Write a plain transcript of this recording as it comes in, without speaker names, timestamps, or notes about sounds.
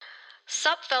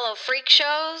Sup, fellow freak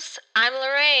shows? I'm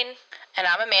Lorraine. And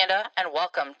I'm Amanda, and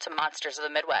welcome to Monsters of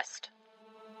the Midwest.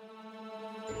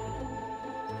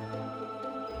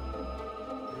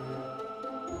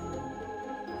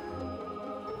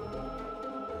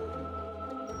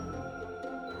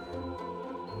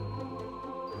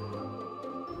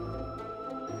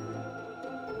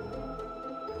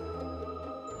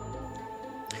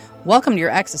 Welcome to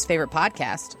your ex's favorite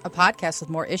podcast, a podcast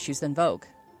with more issues than Vogue.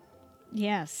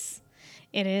 Yes,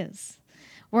 it is.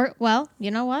 Well,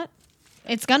 you know what?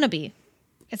 It's gonna be.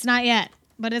 It's not yet,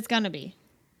 but it's gonna be.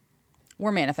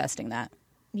 We're manifesting that.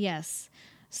 Yes.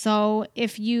 So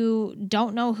if you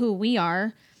don't know who we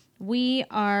are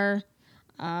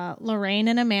Lorraine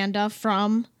and Amanda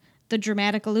from the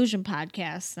Dramatic Illusion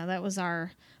podcast. Now that was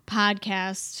our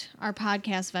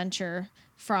podcast venture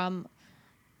from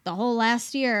the whole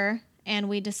last year, and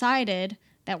we decided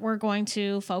that we're going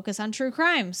to focus on true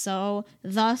crime. So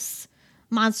thus,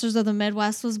 Monsters of the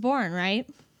Midwest was born, right?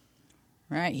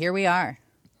 Right, here we are.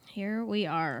 Here we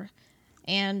are.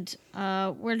 And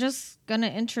we're just going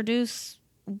to introduce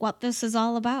what this is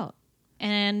all about.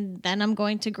 And then I'm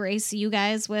going to grace you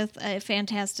guys with a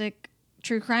fantastic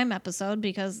true crime episode,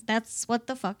 because that's what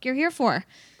the fuck you're here for.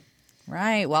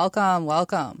 Right, welcome.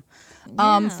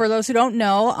 Yeah. For those who don't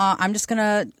know, I'm just going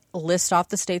to list off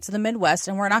the states of the Midwest,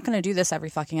 and we're not going to do this every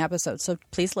fucking episode, so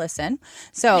please listen.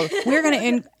 So we're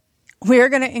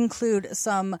going to include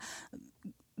some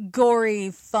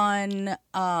gory, fun,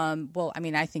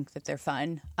 I think that they're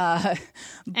fun.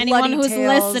 Anyone who's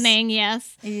tales, listening,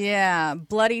 yes. Yeah,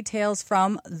 bloody tales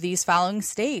from these following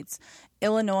states: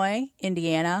 Illinois,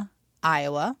 Indiana,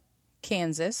 Iowa,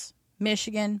 Kansas,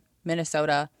 Michigan,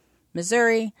 Minnesota,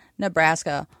 Missouri,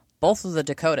 Nebraska, both of the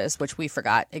Dakotas, which we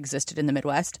forgot existed in the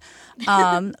Midwest,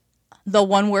 the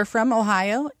one we're from,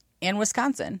 Ohio, and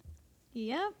Wisconsin.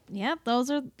 Yep. Those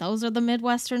are the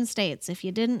Midwestern states. If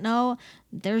you didn't know,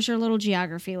 there's your little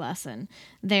geography lesson.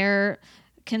 They're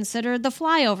considered the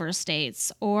flyover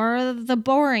states, or the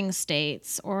boring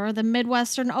states, or the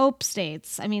Midwestern Ope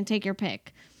states. I mean, take your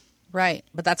pick. Right,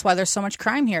 but that's why there's so much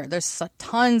crime here. There's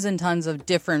tons and tons of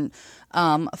different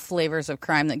flavors of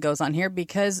crime that goes on here,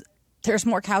 because there's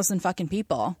more cows than fucking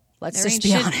people. Let's just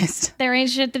be honest. There ain't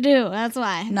shit to do. That's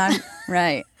why. Not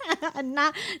right.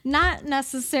 Not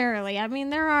necessarily. I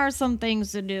mean, there are some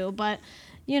things to do, but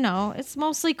it's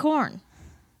mostly corn.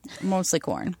 Mostly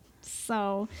corn.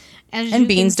 So, and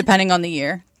beans, depending on the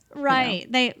year.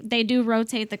 Right. They do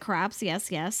rotate the crops.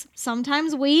 Yes.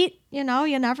 Sometimes wheat. You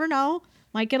never know.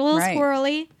 Might get a little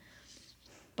squirrely.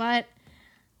 But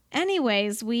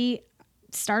anyways, we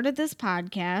started this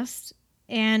podcast,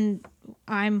 and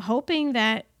I'm hoping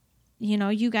that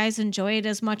you guys enjoy it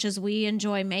as much as we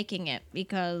enjoy making it,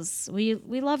 because we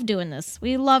love doing this.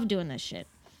 We love doing this shit.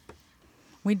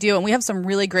 We do, and we have some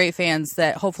really great fans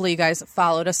that hopefully you guys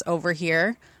followed us over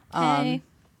here. Hey.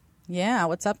 Yeah,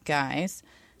 what's up, guys?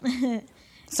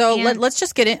 So let's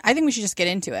just get in. I think we should just get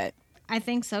into it. I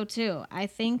think so too. I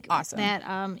think awesome.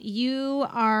 that you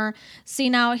are. See,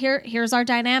 now here's our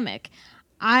dynamic.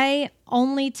 I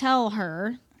only tell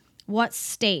her what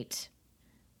state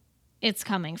it's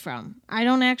coming from. I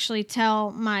don't actually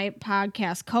tell my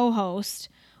podcast co-host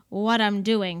what I'm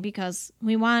doing, because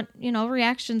we want,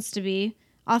 reactions to be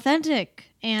authentic.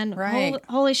 And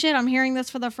holy shit, I'm hearing this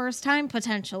for the first time,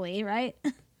 potentially, right?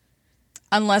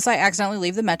 Unless I accidentally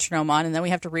leave the metronome on and then we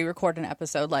have to re-record an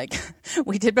episode like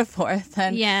we did before,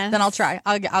 then I'll try.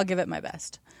 I'll give it my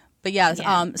best. But yeah.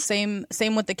 Same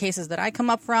with the cases that I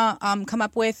come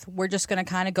up with. We're just going to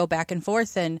kind of go back and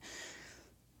forth and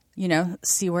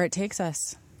see where it takes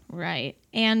us. Right.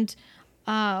 And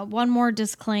one more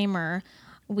disclaimer.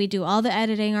 We do all the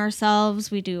editing ourselves.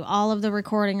 We do all of the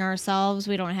recording ourselves.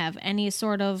 We don't have any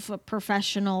sort of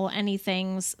professional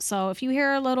anythings. So if you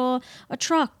hear a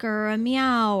truck or a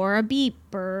meow or a beep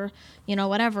or,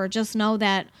 whatever, just know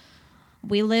that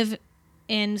we live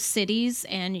in cities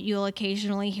and you'll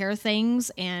occasionally hear things,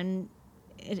 and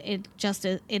it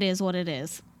is what it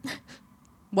is.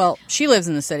 Well, she lives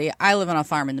in the city. I live on a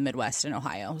farm in the Midwest in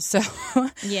Ohio. So,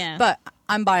 yeah. But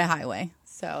I'm by a highway,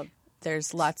 so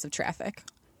there's lots of traffic.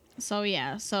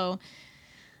 So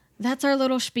that's our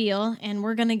little spiel, and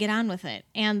we're going to get on with it.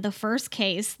 And the first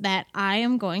case that I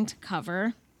am going to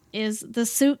cover is the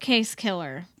Suitcase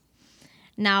Killer.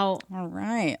 Now, all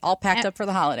right, all packed up for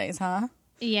the holidays, huh?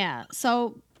 Yeah.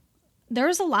 So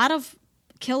there's a lot of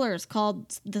killers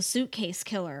called the Suitcase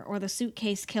Killer, or the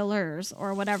Suitcase Killers,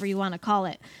 or whatever you want to call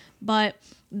it. But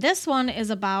this one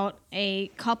is about a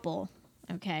couple,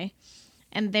 okay?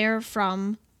 And they're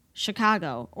from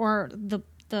Chicago, or the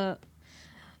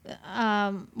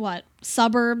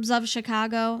suburbs of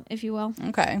Chicago, if you will.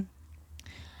 Okay.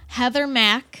 Heather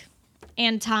Mack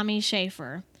and Tommy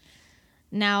Schaefer.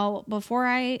 Now, before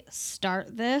I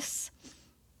start this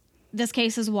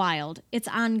case is wild. It's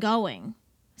ongoing.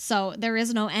 So there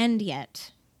is no end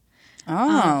yet.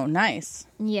 Oh, nice.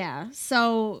 Yeah.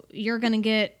 So you're going to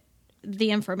get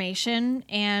the information,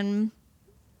 and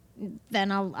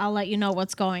then I'll let you know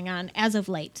what's going on as of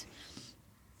late.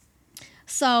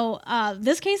 So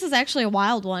this case is actually a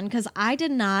wild one because I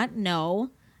did not know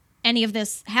any of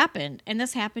this happened. And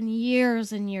this happened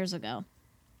years and years ago.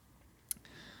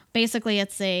 Basically,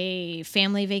 it's a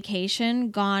family vacation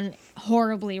gone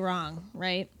horribly wrong,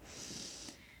 right?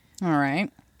 All right.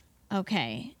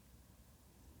 Okay.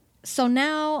 So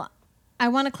now I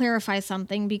want to clarify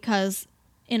something because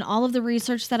in all of the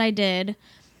research that I did,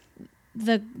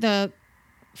 the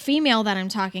female that I'm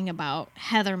talking about,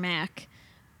 Heather Mack,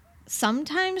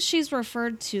 sometimes she's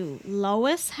referred to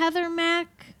Lois Heather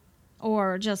Mack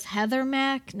or just Heather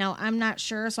Mack. Now, I'm not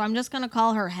sure, so I'm just going to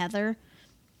call her Heather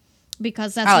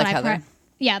because that's what Heather.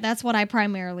 that's what I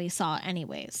primarily saw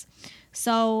anyways.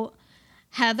 So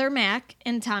Heather Mack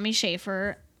and Tommy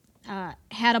Schaefer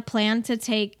had a plan to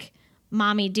take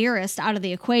Mommy Dearest out of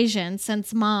the equation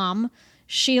since Mom,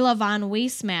 Sheila Von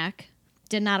Wiesmack,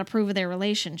 did not approve of their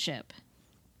relationship.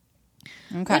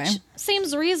 Okay. Which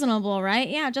seems reasonable, right?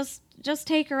 Yeah, just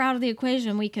take her out of the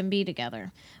equation. We can be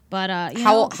together. But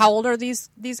how old are these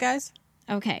guys?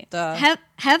 Okay.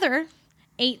 Heather,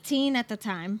 18 at the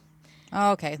time.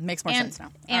 Oh, okay. Makes more sense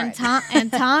now. And All right. and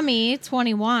Tommy,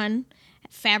 21,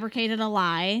 fabricated a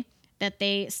lie that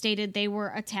they stated they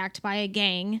were attacked by a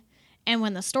gang. And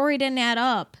when the story didn't add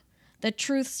up, the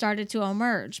truth started to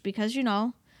emerge because,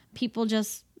 people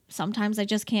sometimes they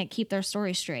just can't keep their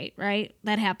story straight, right?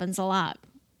 That happens a lot.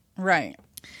 Right.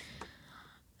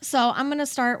 So I'm going to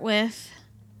start with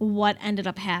what ended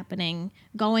up happening,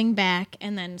 going back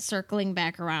and then circling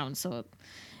back around. So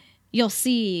you'll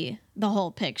see the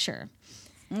whole picture.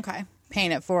 Okay.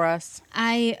 Paint it for us.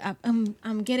 I'm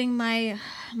getting my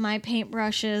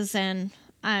paintbrushes and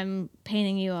I'm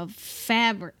painting you a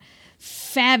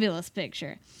fabulous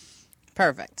picture.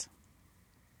 Perfect.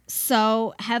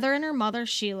 So Heather and her mother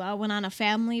Sheila went on a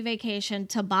family vacation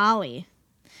to Bali,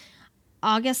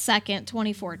 August 2nd,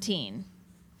 2014.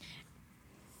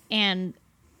 And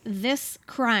this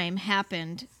crime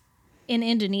happened in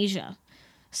Indonesia.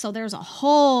 So there's a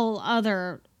whole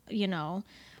other,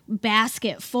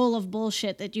 basket full of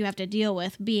bullshit that you have to deal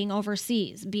with being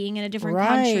overseas, being in a different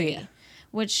country,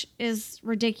 which is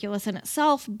ridiculous in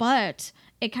itself, but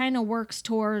it kind of works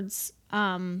towards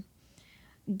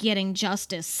getting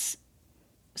justice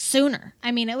sooner.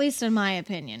 I mean, at least in my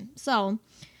opinion. So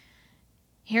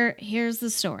here's the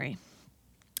story.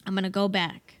 I'm going to go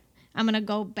back. I'm going to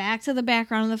go back to the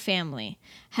background of the family.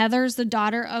 Heather's the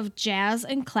daughter of jazz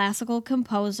and classical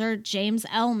composer James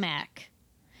L. Mack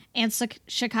and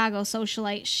Chicago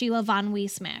socialite Sheila Von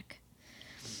Wiesmack.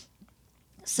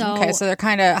 So they're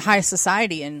kind of high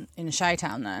society in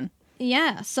Chi-Town then.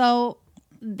 Yeah, so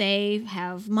they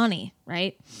have money,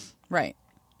 right? Right.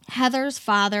 Heather's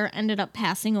father ended up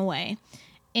passing away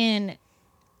in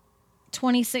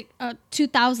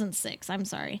 2006,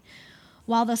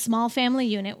 while the small family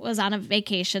unit was on a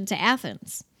vacation to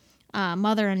Athens.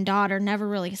 Mother and daughter never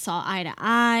really saw eye to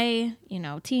eye,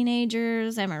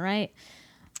 teenagers, am I right?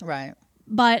 Right.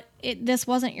 But this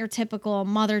wasn't your typical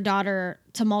mother-daughter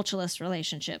tumultuous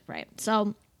relationship, right?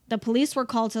 So the police were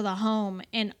called to the home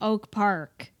in Oak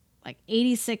Park like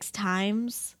 86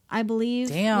 times, I believe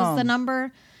was the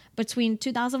number, between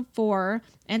 2004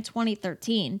 and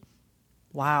 2013.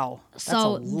 Wow. That's a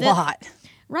lot.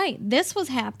 Right. This was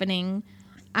happening,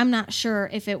 I'm not sure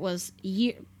if it was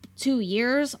 2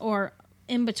 years or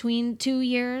in between 2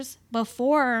 years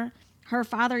before her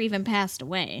father even passed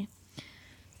away.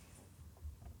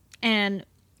 And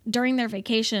during their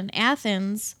vacation in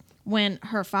Athens, when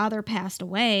her father passed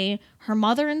away, her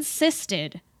mother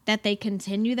insisted that they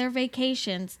continue their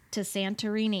vacations to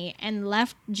Santorini and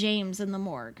left James in the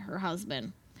morgue, her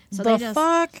husband. So they just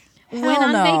went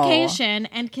on vacation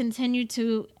and continued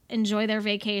to enjoy their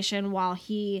vacation while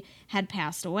he had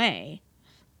passed away.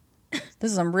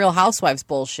 This is some Real Housewives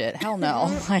bullshit. Hell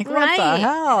no. Like, Right. What the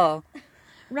hell?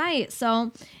 Right.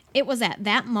 So it was at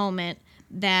that moment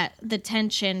that the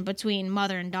tension between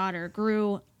mother and daughter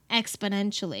grew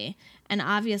exponentially. And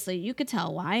obviously you could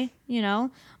tell why.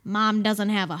 Mom doesn't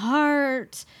have a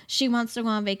heart. She wants to go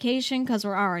on vacation because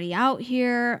we're already out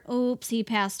here. Oops, he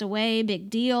passed away. Big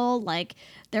deal. Like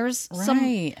there's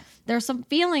some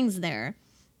feelings there.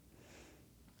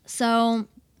 So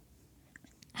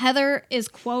Heather is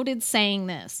quoted saying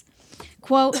this: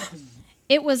 Quote,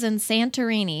 "It was in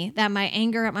Santorini that my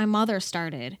anger at my mother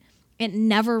started. It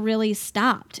never really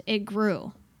stopped. It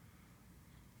grew."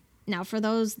 Now, for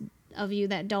those of you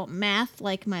that don't math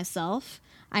like myself,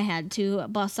 I had to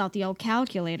bust out the old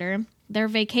calculator. Their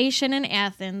vacation in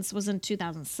Athens was in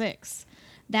 2006.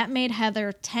 That made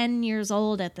Heather 10 years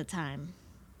old at the time.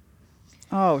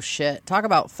 Oh, shit. Talk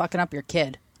about fucking up your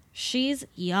kid. She's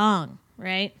young,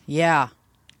 right? Yeah.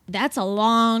 That's a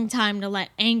long time to let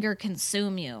anger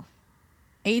consume you.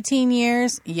 18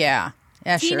 years? Yeah.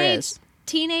 Yeah, sure is.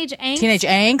 Teenage angst. Teenage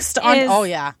angst? Oh,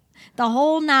 yeah. The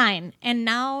whole nine. And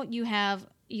now you have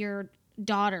your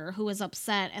daughter who is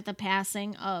upset at the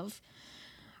passing of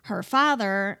her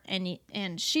father,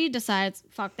 and she decides,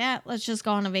 fuck that, let's just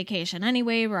go on a vacation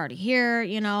anyway. We're already here.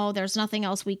 There's nothing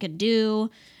else we could do,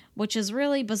 which is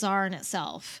really bizarre in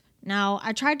itself. Now,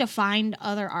 I tried to find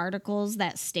other articles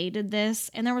that stated this,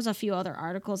 and there was a few other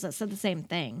articles that said the same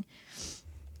thing.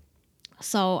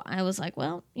 So I was like,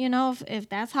 well, if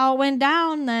that's how it went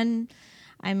down, then,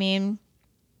 I mean,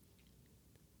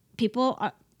 people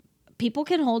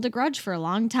can hold a grudge for a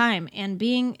long time, and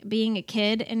being a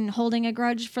kid and holding a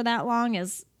grudge for that long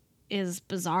is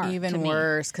bizarre. Even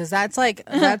worse, because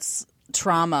that's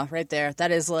trauma right there.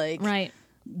 That is right.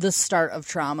 The start of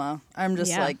trauma. I'm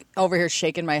just over here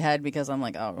shaking my head because I'm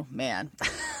like, oh man.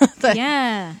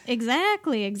 Yeah,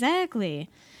 exactly.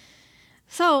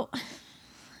 So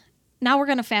now we're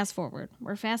going to fast forward.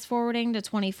 We're fast forwarding to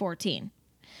 2014.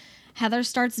 Heather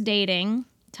starts dating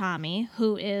Tommy,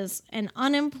 who is an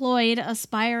unemployed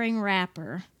aspiring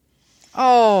rapper.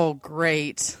 Oh,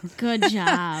 great. Good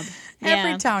job.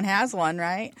 Every town has one,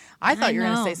 right? I thought you were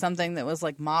going to say something that was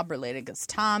like mob related, because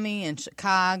Tommy in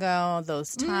Chicago,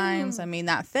 those times, I mean,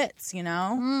 that fits,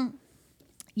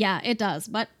 Yeah, it does,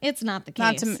 but it's not the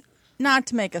case. Not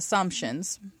to make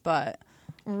assumptions, but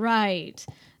right.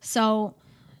 So,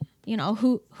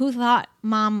 who thought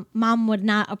mom would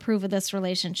not approve of this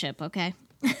relationship, okay?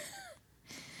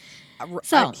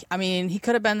 So I mean, he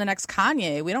could have been the next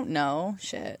Kanye. We don't know.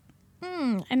 Shit.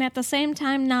 And at the same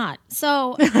time, not.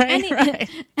 So, right.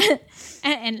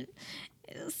 and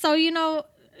so,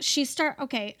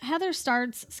 Heather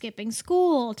starts skipping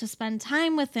school to spend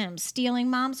time with him, stealing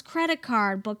mom's credit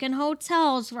card, booking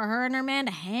hotels for her and her man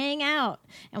to hang out.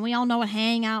 And we all know what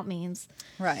hang out means.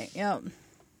 Right, yep.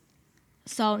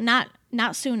 So not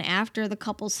soon after the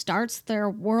couple starts their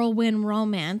whirlwind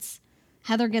romance,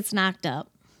 Heather gets knocked up.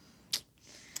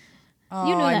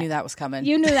 Oh, I knew that was coming.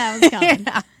 You knew that was coming.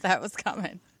 Yeah, that was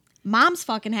coming. Mom's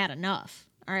fucking had enough.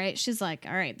 All right. She's like,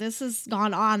 all right, this has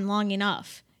gone on long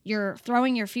enough. You're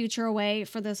throwing your future away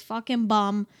for this fucking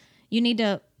bum. You need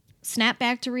to snap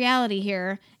back to reality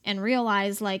here and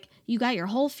realize, you got your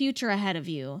whole future ahead of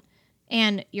you,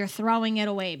 and you're throwing it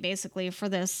away basically for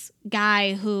this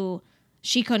guy who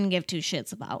she couldn't give two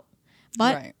shits about.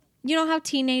 But right. You know how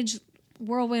teenage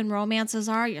whirlwind romances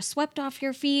are? You're swept off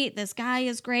your feet. This guy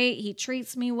is great. He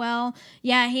treats me well.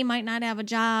 Yeah, he might not have a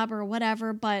job or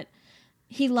whatever, but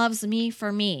he loves me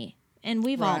for me. And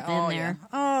we've all been there. Yeah.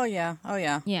 Oh, yeah. Oh,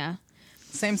 yeah. Yeah.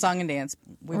 Same song and dance.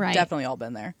 We've definitely all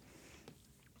been there.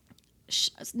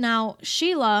 Now,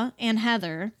 Sheila and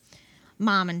Heather,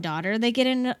 mom and daughter, they get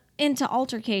into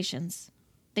altercations.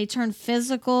 They turn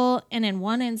physical, and in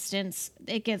one instance,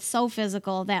 it gets so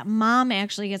physical that mom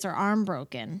actually gets her arm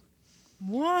broken.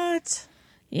 What?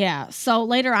 Yeah. So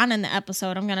later on in the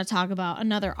episode, I'm going to talk about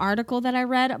another article that I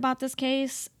read about this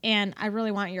case, and I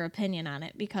really want your opinion on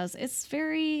it because it's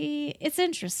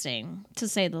interesting, to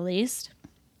say the least.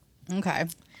 Okay.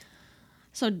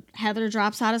 So Heather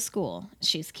drops out of school.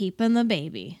 She's keeping the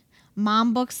baby.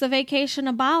 Mom books the vacation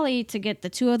to Bali to get the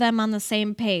two of them on the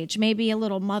same page. Maybe a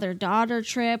little mother-daughter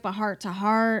trip, a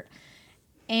heart-to-heart,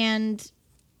 and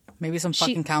maybe some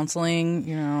fucking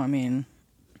counseling, I mean.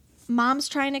 Mom's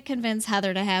trying to convince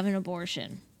Heather to have an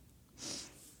abortion.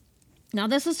 Now,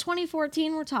 this is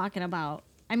 2014 we're talking about.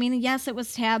 I mean, yes, it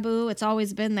was taboo. It's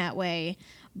always been that way.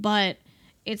 But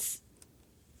it's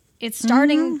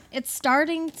starting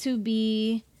to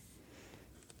be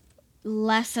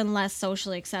less and less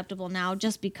socially acceptable now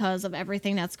just because of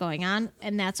everything that's going on.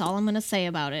 And that's all I'm going to say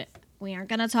about it. We aren't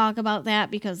going to talk about that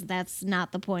because that's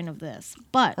not the point of this.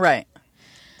 But right.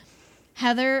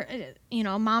 Heather,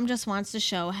 mom just wants to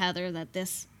show Heather that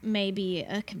this may be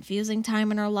a confusing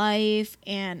time in her life,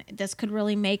 and this could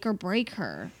really make or break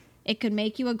her. It could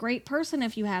make you a great person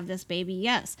if you have this baby,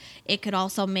 yes. It could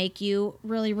also make you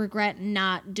really regret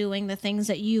not doing the things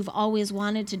that you've always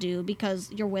wanted to do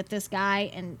because you're with this guy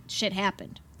and shit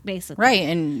happened, basically. Right,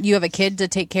 and you have a kid to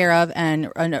take care of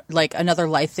and another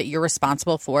life that you're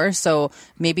responsible for. So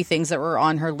maybe things that were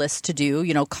on her list to do,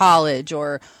 college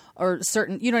or or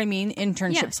certain, you know what I mean,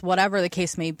 internships, whatever the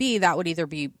case may be, that would either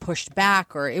be pushed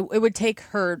back or it would take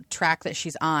her track that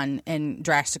she's on and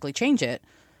drastically change it.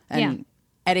 And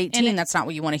at 18, that's not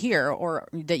what you want to hear or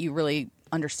that you really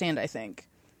understand, I think.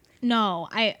 No,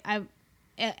 I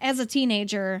as a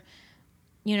teenager,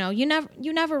 you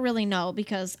never really know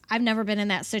because I've never been in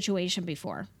that situation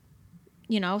before.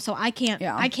 So I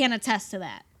can't attest to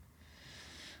that.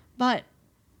 But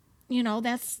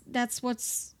that's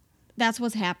what's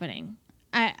happening.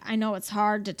 I know it's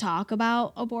hard to talk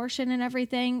about abortion and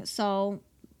everything, so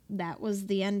that was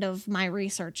the end of my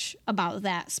research about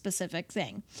that specific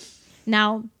thing.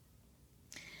 Now,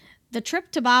 the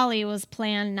trip to Bali was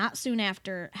planned not soon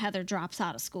after Heather drops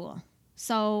out of school.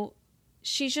 So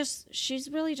she's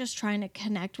really just trying to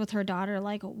connect with her daughter.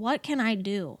 Like, what can I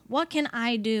do? What can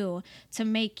I do to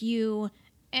make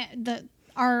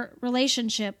our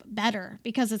relationship better?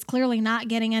 Because it's clearly not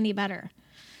getting any better.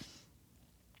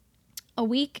 A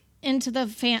week into the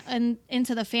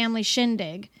family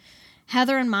shindig,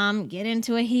 Heather and Mom get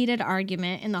into a heated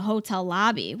argument in the hotel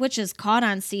lobby, which is caught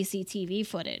on CCTV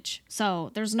footage.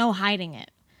 So there's no hiding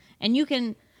it. And you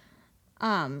can,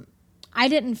 I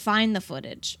didn't find the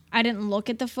footage. I didn't look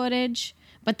at the footage,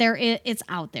 but it's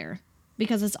out there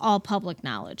because it's all public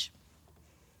knowledge.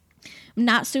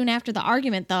 Not soon after the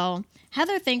argument, though,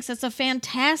 Heather thinks it's a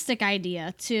fantastic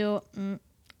idea to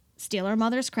steal her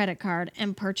mother's credit card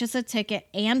and purchase a ticket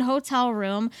and hotel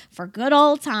room for good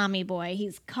old Tommy boy.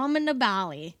 He's coming to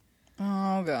Bali.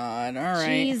 Oh, God. All right.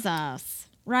 Jesus.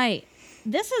 Right.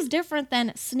 This is different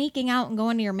than sneaking out and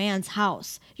going to your man's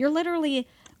house. You're literally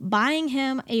buying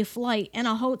him a flight and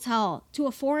a hotel to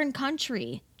a foreign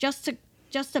country just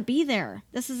to be there.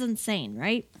 This is insane,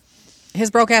 right? His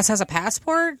broke ass has a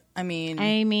passport? I mean,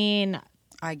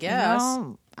 I guess.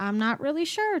 I'm not really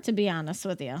sure, to be honest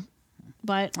with you.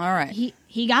 But all right.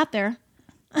 He got there.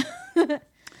 All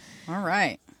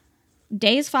right.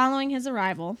 Days following his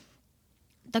arrival,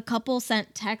 the couple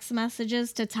sent text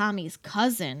messages to Tommy's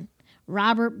cousin,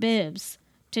 Robert Bibbs,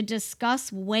 to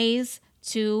discuss ways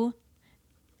to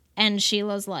end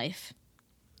Sheila's life.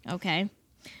 Okay.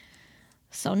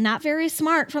 So not very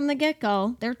smart from the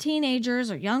get-go. They're teenagers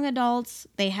or young adults.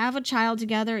 They have a child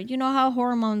together. You know how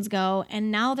hormones go.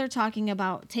 And now they're talking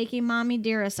about taking Mommy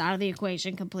Dearest out of the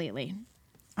equation completely.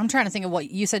 I'm trying to think of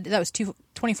what you said. That was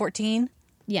 2014?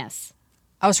 Yes.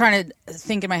 I was trying to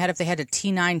think in my head if they had a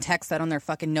T9 text that on their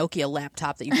fucking Nokia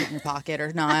laptop that you put in your pocket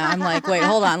or not. I'm like, wait,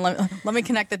 hold on. Let me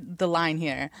connect the line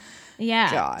here.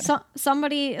 Yeah. God. So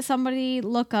somebody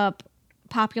look up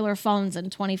popular phones in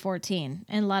 2014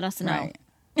 and let us know. Right.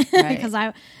 Because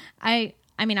I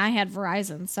had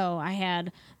Verizon, so I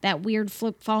had that weird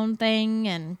flip phone thing,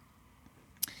 and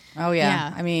oh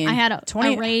yeah. I mean, I had a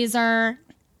Razor,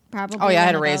 probably. Oh yeah, I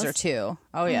had a Razor too.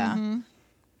 Oh yeah. Mm-hmm.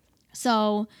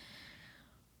 So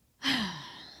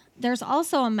there's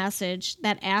also a message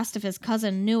that asked if his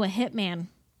cousin knew a hitman.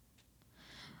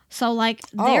 So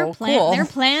they're cool. They're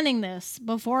planning this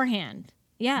beforehand.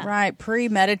 Yeah. Right.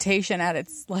 Premeditation at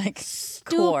its stupid.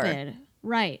 Core.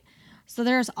 Right. So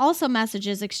there's also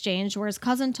messages exchanged where his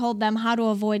cousin told them how to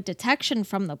avoid detection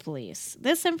from the police.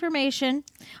 This information,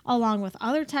 along with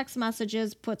other text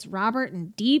messages, puts Robert in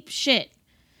deep shit.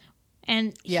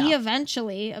 And he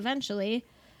eventually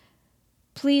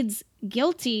pleads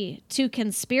guilty to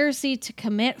conspiracy to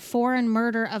commit foreign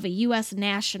murder of a U.S.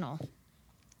 national.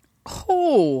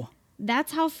 Oh.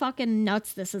 That's how fucking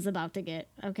nuts this is about to get,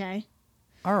 okay?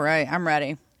 All right, I'm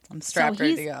ready. I'm strapped,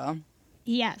 ready to go.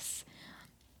 Yes.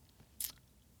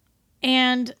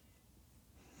 And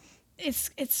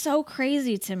it's so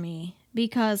crazy to me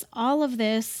because all of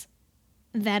this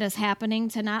that is happening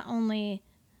to not only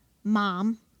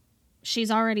Mom,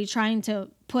 she's already trying to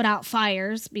put out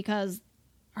fires because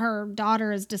her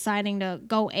daughter is deciding to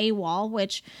go AWOL,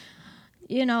 which,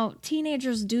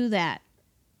 teenagers do that.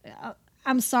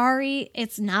 I'm sorry,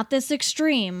 it's not this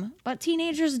extreme, but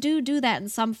teenagers do that in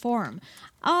some form.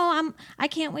 Oh, I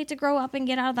can't wait to grow up and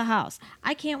get out of the house.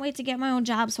 I can't wait to get my own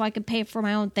job so I can pay for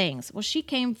my own things. Well, she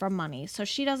came from money, so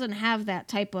she doesn't have that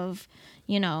type of,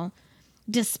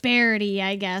 disparity,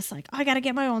 I guess. Like, I got to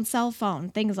get my own cell phone,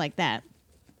 things like that.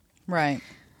 Right.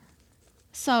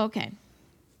 So, okay.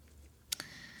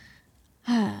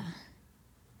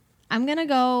 I'm going to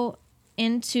go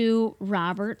into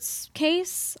Robert's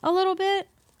case a little bit.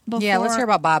 Yeah, let's hear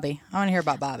about Bobby. I want to hear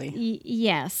about Bobby.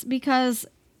 Yes, because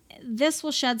this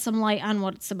will shed some light on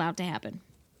what's about to happen.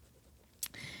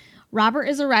 Robert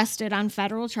is arrested on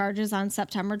federal charges on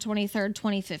September 23rd,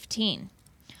 2015.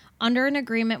 Under an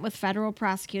agreement with federal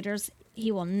prosecutors,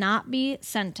 he will not be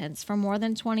sentenced for more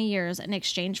than 20 years in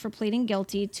exchange for pleading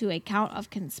guilty to a count of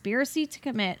conspiracy to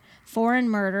commit foreign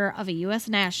murder of a U.S.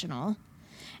 national.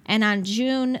 And on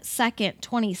June 2nd,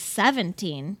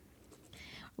 2017,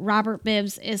 Robert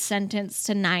Bibbs is sentenced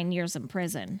to 9 years in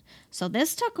prison. So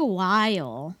this took a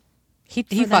while. He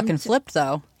fucking flipped,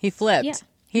 though. He flipped.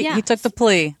 Yeah. He took the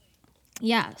plea.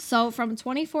 Yeah, so from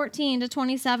 2014 to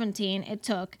 2017, it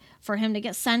took for him to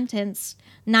get sentenced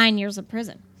 9 years of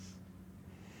prison.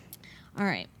 All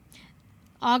right.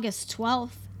 August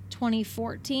 12th,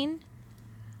 2014,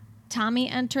 Tommy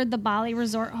entered the Bali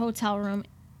Resort hotel room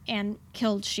and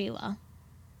killed Sheila.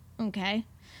 Okay.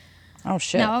 Oh,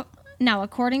 shit. Now,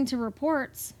 according to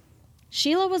reports,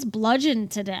 Sheila was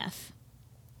bludgeoned to death.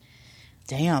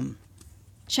 Damn.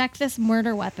 Check this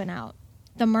murder weapon out.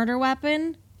 The murder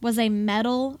weapon was a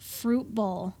metal fruit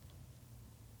bowl.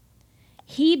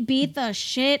 He beat the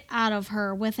shit out of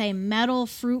her with a metal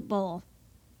fruit bowl.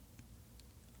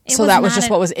 So that was just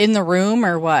what was in the room,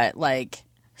 or what? Like,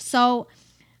 so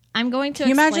I'm going to can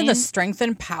you explain, imagine the strength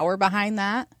and power behind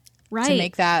that? Right. To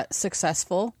make that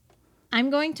successful? I'm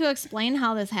going to explain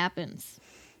how this happens.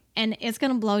 And it's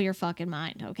going to blow your fucking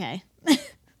mind, okay?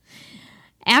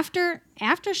 After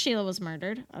Sheila was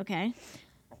murdered, okay,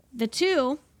 the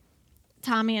two,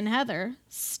 Tommy and Heather,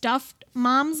 stuffed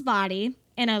Mom's body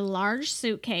in a large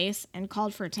suitcase and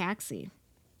called for a taxi.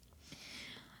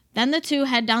 Then the two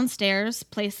head downstairs,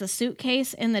 placed the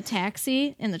suitcase in the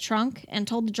taxi in the trunk, and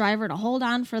told the driver to hold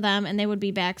on for them and they would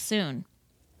be back soon.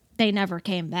 They never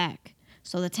came back.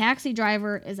 So the taxi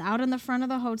driver is out in the front of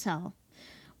the hotel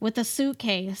with a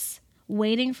suitcase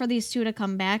waiting for these two to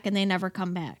come back, and they never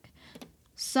come back.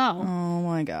 So, oh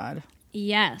my God.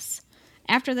 Yes.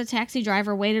 After the taxi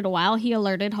driver waited a while, he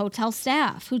alerted hotel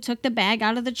staff, who took the bag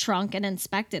out of the trunk and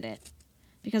inspected it.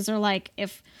 Because they're like,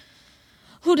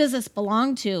 who does this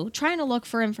belong to? Trying to look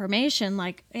for information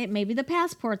like, hey, maybe the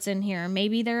passport's in here,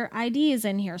 maybe their ID is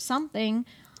in here, something.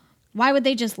 Why would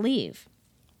they just leave?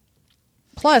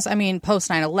 Plus, I mean, post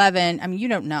 9/11, I mean, you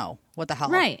don't know what the hell.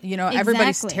 Right. You know,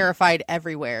 everybody's terrified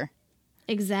everywhere.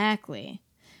 Exactly.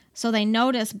 So they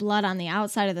noticed blood on the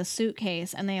outside of the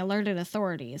suitcase and they alerted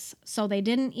authorities. So they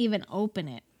didn't even open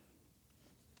it.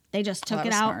 They just took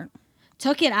it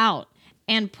out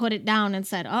and put it down and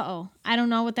said, uh-oh, I don't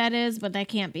know what that is, but that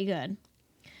can't be good.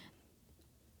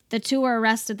 The two were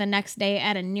arrested the next day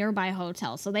at a nearby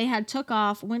hotel. So they had took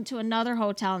off, went to another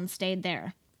hotel and stayed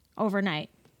there overnight.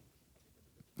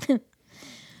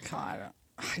 God,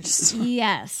 I just...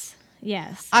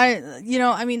 Yes.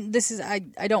 I mean, this is, I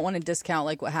don't want to discount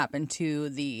like what happened to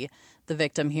the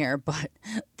victim here, but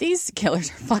these killers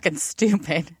are fucking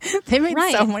stupid. They made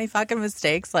so many fucking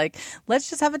mistakes. Like, let's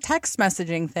just have a text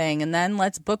messaging thing, and then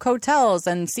let's book hotels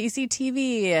and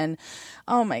CCTV, and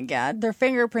oh my God, their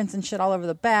fingerprints and shit all over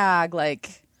the bag.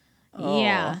 Like, oh.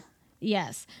 Yeah.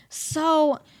 Yes.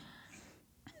 So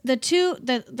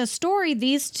the story,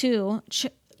 these two,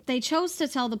 they chose to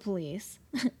tell the police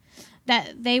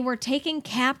that they were taken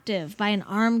captive by an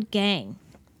armed gang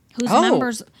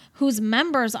whose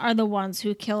members are the ones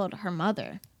who killed her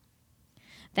mother.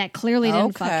 That clearly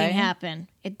didn't fucking happen.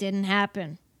 It didn't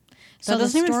happen. So that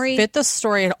doesn't even fit the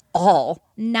story at all.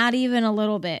 Not even a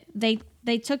little bit.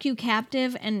 They took you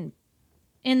captive and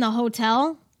in the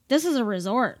hotel. This is a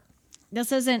resort.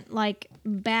 This isn't like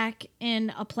back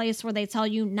in a place where they tell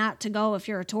you not to go if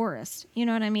you're a tourist. You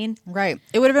know what I mean? Right.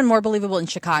 It would have been more believable in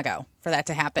Chicago for that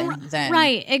to happen than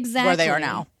exactly where they are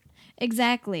now.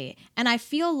 Exactly. And I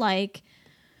feel like,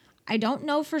 I don't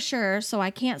know for sure, so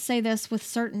I can't say this with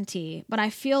certainty, but I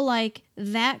feel like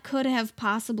that could have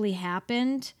possibly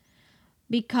happened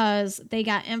because they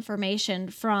got information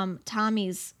from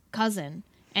Tommy's cousin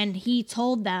and he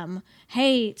told them,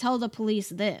 hey, tell the police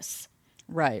this.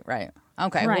 Right.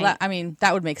 Okay, right. Well,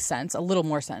 that would make sense. A little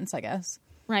more sense, I guess.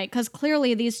 Right, because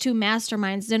clearly these two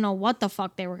masterminds didn't know what the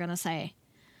fuck they were going to say.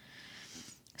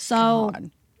 So,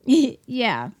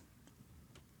 yeah.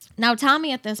 Now,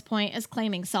 Tommy at this point is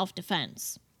claiming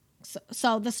self-defense.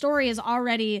 So the story is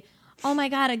already, oh my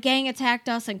God, a gang attacked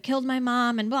us and killed my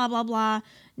mom and blah, blah, blah.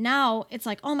 Now it's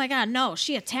like, oh my God, no,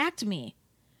 she attacked me.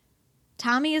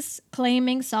 Tommy is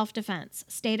claiming self-defense,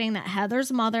 stating that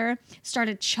Heather's mother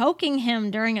started choking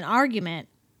him during an argument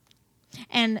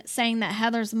and saying that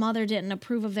Heather's mother didn't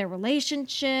approve of their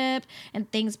relationship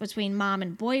and things between mom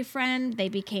and boyfriend. They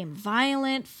became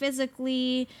violent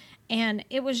physically, and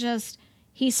it was just,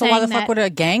 he's saying that... So why the fuck would a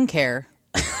gang care?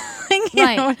 You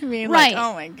know what I mean? Right. Like,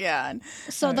 oh my God.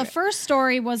 So the first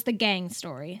story was the gang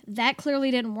story. That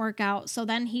clearly didn't work out. So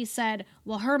then he said,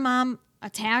 well, her mom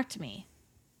attacked me.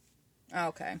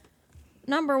 Okay.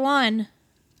 Number one,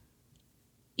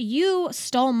 you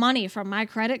stole money from my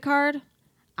credit card,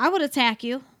 I would attack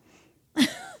you.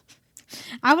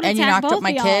 I would And you attack knocked both up my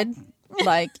of y'all. kid.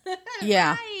 Like,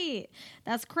 yeah. Right.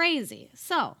 That's crazy.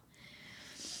 So,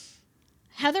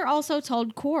 Heather also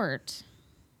told court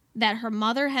that her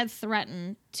mother had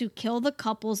threatened to kill the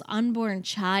couple's unborn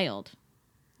child.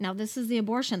 Now, this is the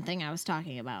abortion thing I was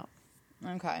talking about.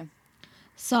 Okay.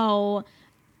 So,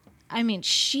 I mean,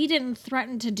 she didn't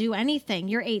threaten to do anything.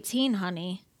 You're 18,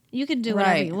 honey. You can do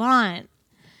whatever Right. you want.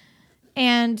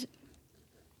 And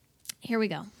here we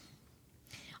go.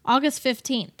 August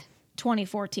 15th,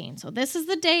 2014. So this is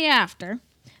the day after.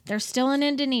 They're still in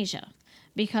Indonesia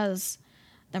because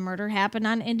the murder happened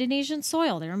on Indonesian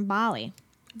soil. They're in Bali.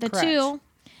 The Correct. two,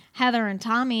 Heather and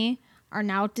Tommy, are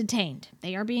now detained.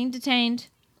 They are being detained,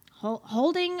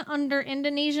 holding under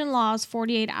Indonesian laws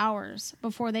 48 hours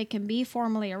before they can be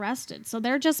formally arrested. So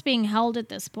they're just being held at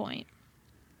this point.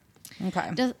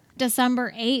 Okay.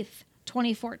 December 8th,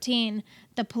 2014,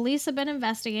 the police have been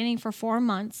investigating for 4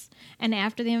 months, and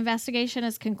after the investigation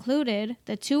is concluded,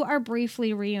 the two are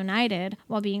briefly reunited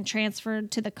while being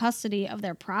transferred to the custody of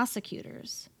their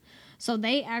prosecutors. So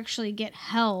they actually get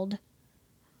held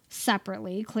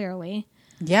separately, clearly.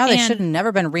 Yeah, they And- should have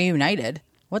never been reunited.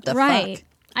 What the Right. fuck?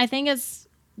 I think it's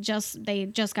just they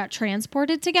just got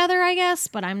transported together, I guess,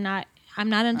 but I'm not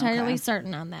entirely Okay.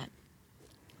 certain on that.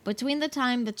 Between the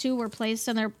time the two were placed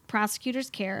in their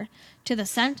prosecutor's care to the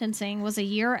sentencing was a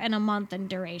year and a month in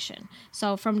duration.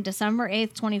 So from December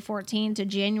 8th, 2014 to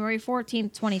January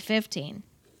 14th, 2015.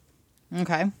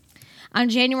 Okay. On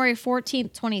January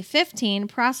 14th, 2015,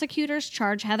 prosecutors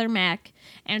charged Heather Mack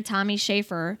and Tommy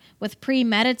Schaefer with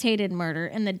premeditated murder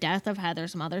in the death of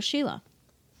Heather's mother, Sheila.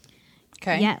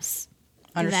 Okay. Yes.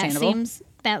 Understandable.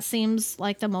 That seems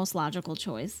like the most logical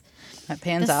choice. That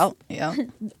pans This- out. Yeah.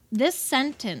 This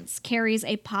sentence carries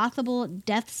a possible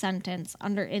death sentence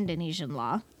under Indonesian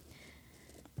law.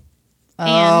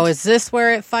 Oh, And- is this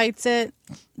where it fights it?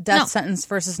 Death No. sentence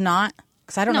versus not?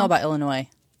 Because I don't No. know about Illinois.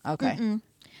 Okay.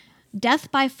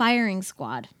 Death by firing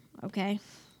squad. Okay.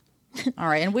 All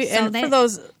right. And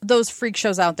So for those freak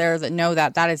shows out there that know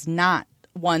that is not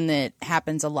one that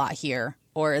happens a lot here,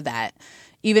 or that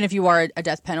even if you are a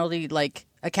death penalty, like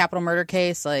a capital murder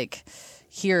case, like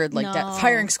here, like No. that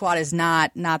firing squad is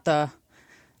not the.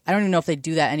 I don't even know if they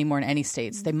do that anymore in any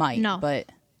states. They might, No. but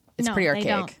it's No, pretty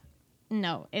they archaic. don't.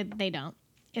 No, they don't.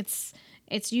 It's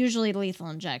usually lethal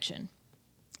injection.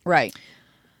 Right.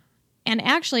 And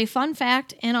actually, fun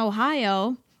fact, in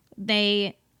Ohio,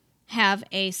 they have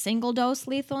a single dose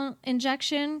lethal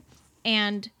injection,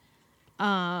 and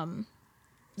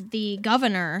the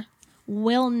governor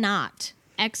will not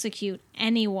execute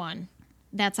anyone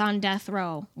that's on death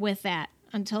row with that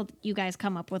until you guys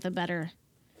come up with a better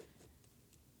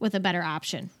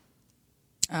option.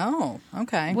 Oh,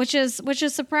 okay. Which is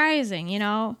surprising, you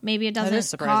know. Maybe it is doesn't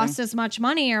surprising. cost as much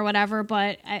money or whatever,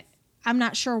 but I'm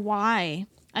not sure why.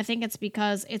 I think it's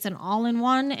because it's an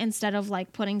all-in-one instead of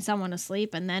like putting someone to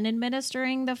sleep and then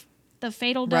administering the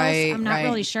fatal dose. Right, I'm not right.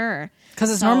 really sure. Because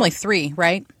it's So- normally 3,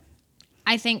 right?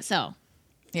 I think so.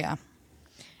 Yeah.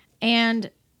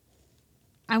 And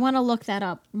I want to look that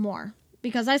up more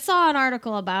because I saw an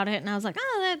article about it and I was like,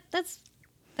 oh,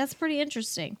 that's pretty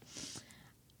interesting.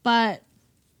 But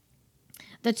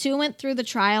the two went through the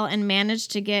trial and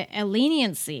managed to get a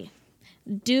leniency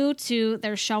due to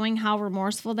their showing how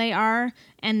remorseful they are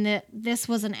and that this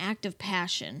was an act of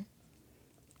passion.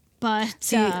 But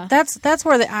See, that's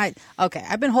where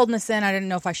I've been holding this in. I didn't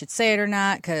know if I should say it or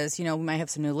not because, we might have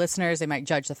some new listeners. They might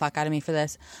judge the fuck out of me for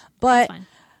this. But fine.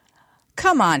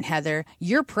 come on, Heather,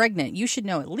 you're pregnant. You should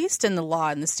know, at least in the law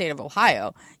in the state of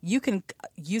Ohio, you can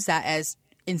use that as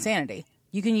insanity.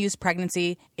 You can use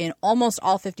pregnancy in almost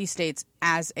all 50 states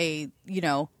as a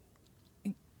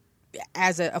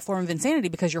form of insanity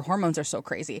because your hormones are so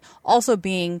crazy. Also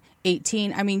being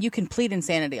 18, I mean, you can plead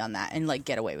insanity on that and like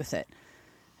get away with it.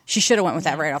 She should have went with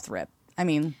that right off the rip. I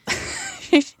mean,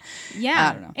 yeah.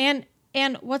 I don't know.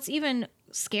 And what's even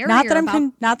scarier not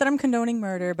that I'm condoning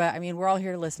murder, but I mean, we're all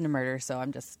here to listen to murder, so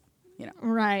I'm just,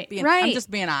 right. I'm just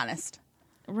being honest.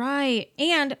 Right.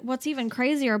 And what's even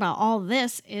crazier about all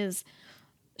this is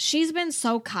she's been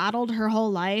so coddled her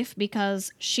whole life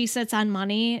because she sits on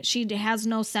money. She has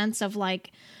no sense of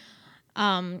like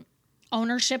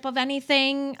ownership of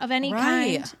anything of any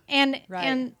Right. kind. Right.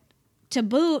 And to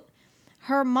boot,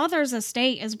 her mother's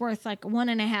estate is worth like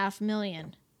 $1.5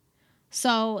 million.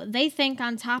 So they think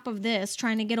on top of this,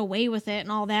 trying to get away with it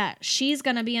and all that, she's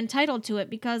going to be entitled to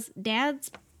it because dad's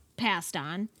passed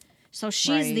on. So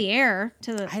she's Right. the heir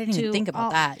to the. I didn't even think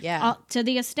about that, yeah. To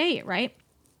the estate, right?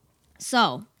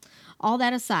 So, all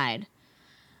that aside,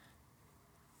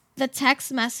 The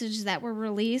text messages that were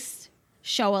released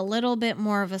show a little bit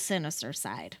more of a sinister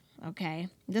side. Okay.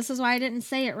 This is why I didn't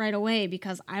say it right away,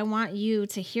 because I want you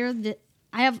to hear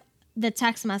I have the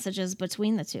text messages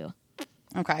between the two.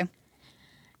 Okay.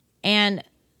 And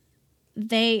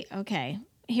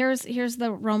here's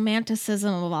the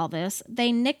romanticism of all this.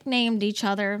 They nicknamed each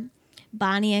other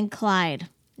Bonnie and Clyde.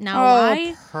 Now,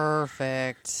 why?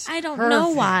 Perfect. I don't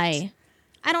know why.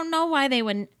 I don't know why they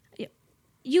would.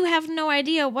 You have no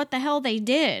idea what the hell they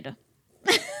did.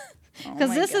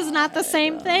 Because this is not the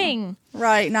same thing.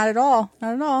 Right. Not at all.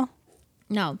 Not at all.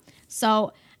 No.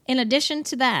 So, in addition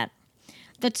to that,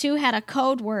 the two had a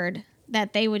code word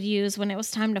that they would use when it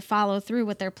was time to follow through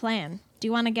with their plan. Do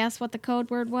you want to guess what the code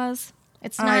word was?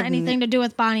 It's not anything to do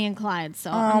with Bonnie and Clyde,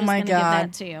 so I'm just going to give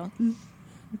that to you.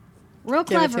 Real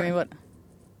clever. Give it to me. What?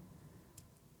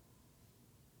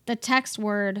 The text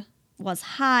word was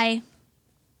hi.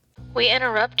 We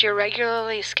interrupt your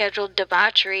regularly scheduled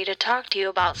debauchery to talk to you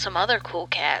about some other cool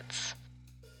cats.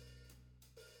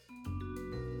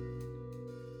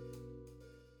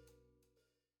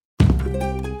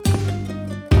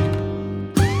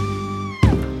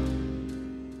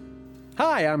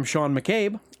 Hi, I'm Sean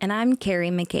McCabe. And I'm Carrie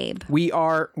McCabe. We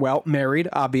are, well, married,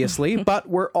 obviously, but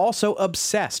we're also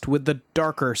obsessed with the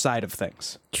darker side of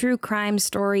things. True crime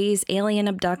stories, alien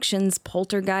abductions,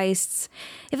 poltergeists.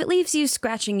 If it leaves you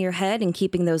scratching your head and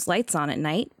keeping those lights on at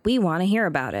night, we want to hear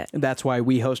about it. That's why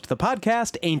we host the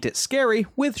podcast, Ain't It Scary,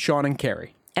 with Sean and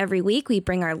Carrie. Every week, we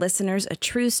bring our listeners a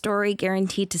true story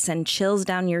guaranteed to send chills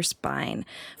down your spine.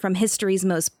 From history's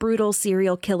most brutal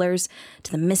serial killers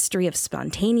to the mystery of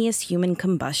spontaneous human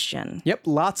combustion. Yep,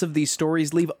 lots of these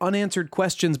stories leave unanswered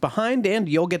questions behind, and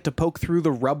you'll get to poke through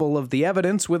the rubble of the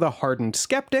evidence with a hardened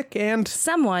skeptic and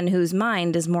someone whose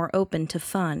mind is more open to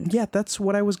fun. Yeah, that's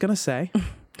what I was gonna say.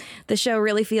 The show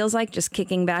really feels like just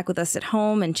kicking back with us at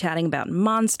home and chatting about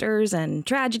monsters and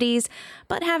tragedies,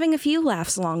 but having a few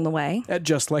laughs along the way.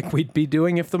 Just like we'd be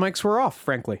doing if the mics were off,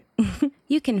 frankly.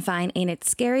 You can find Ain't It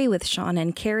Scary with Sean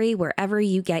and Carrie wherever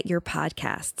you get your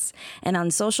podcasts, and on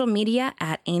social media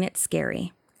at Ain't It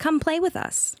Scary. Come play with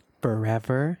us.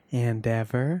 Forever and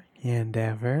ever and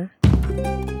ever.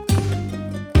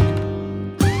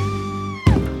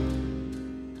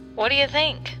 What do you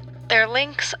think? Their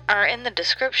links are in the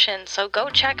description, so go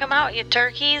check them out, you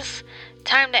turkeys.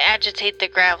 Time to agitate the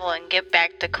gravel and get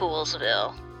back to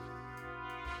Coolsville.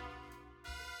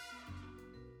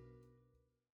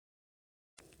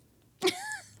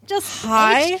 Just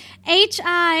Hi?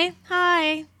 H-I.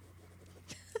 Hi.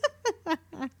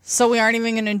 So we aren't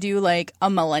even going to do like a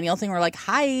millennial thing. We're like,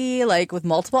 hi, like with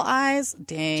multiple eyes.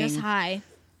 Dang. Just hi.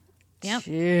 Yep.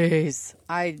 Jeez.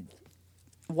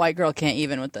 White girl can't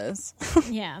even with this.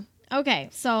 Yeah. Okay,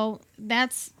 so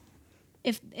that's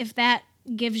if that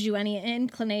gives you any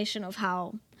inclination of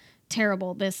how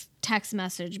terrible this text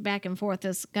message back and forth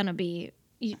is gonna be,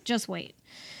 you just wait.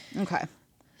 Okay.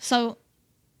 So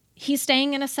he's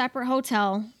staying in a separate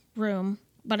hotel room,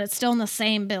 but it's still in the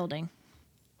same building.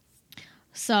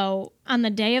 So on the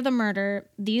day of the murder,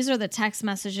 these are the text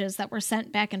messages that were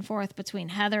sent back and forth between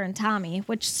Heather and Tommy,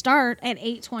 which start at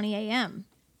 8:20 a.m.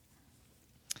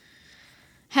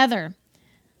 Heather: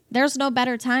 there's no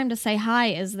better time to say hi,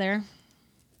 is there?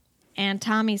 And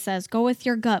Tommy says, go with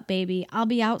your gut, baby. I'll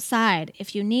be outside.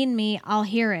 If you need me, I'll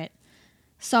hear it.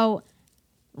 So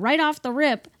right off the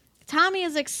rip, Tommy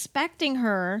is expecting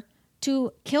her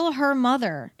to kill her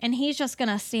mother, and he's just going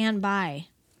to stand by.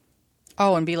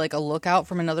 Oh, and be like a lookout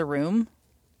from another room?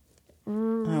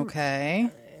 Okay.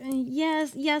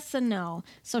 Yes and no.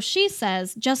 So she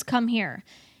says, just come here.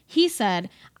 He said,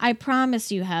 I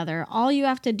promise you, Heather, all you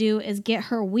have to do is get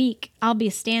her weak. I'll be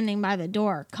standing by the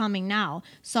door, coming now.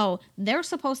 So they're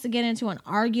supposed to get into an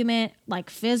argument, like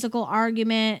physical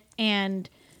argument, and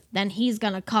then he's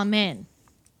going to come in.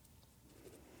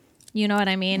 You know what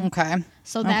I mean? Okay.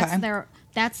 So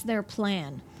that's their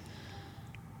plan.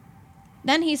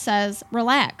 Then he says,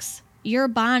 relax. You're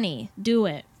Bonnie. Do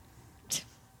it.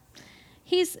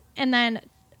 And then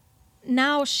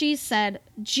now she said,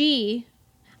 gee,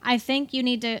 I think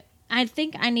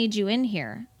I need you in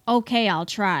here. Okay, I'll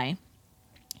try.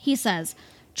 He says,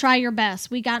 try your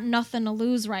best. We got nothing to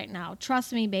lose right now.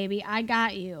 Trust me, baby. I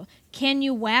got you. Can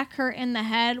you whack her in the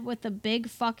head with a big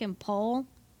fucking pole?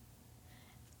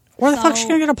 Where the fuck's she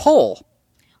gonna get a pole?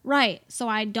 Right. So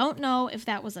I don't know if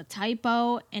that was a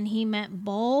typo and he meant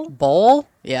bowl. Bowl?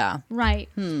 Yeah. Right.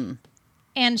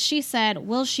 And she said,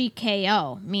 will she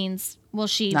KO? Means, will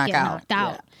she get knocked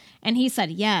out? Yeah. And he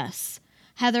said, yes.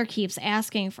 Heather keeps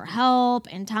asking for help,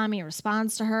 and Tommy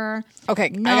responds to her. Okay,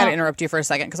 No. I gotta interrupt you for a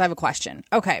second because I have a question.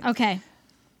 Okay.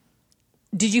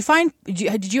 Did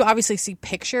you obviously see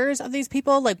pictures of these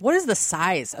people? Like, what is the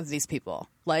size of these people?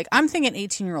 Like, I'm thinking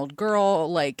 18-year-old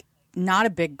girl, like, not a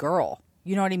big girl.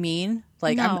 You know what I mean?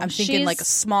 Like, No, I'm thinking like a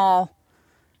small,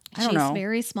 I don't know. She's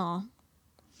very small.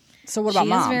 So what about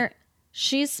mom?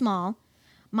 She's small.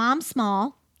 Mom's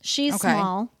small. She's Okay.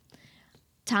 small.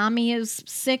 Tommy is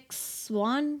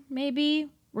 6'1", maybe.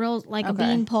 Real, like a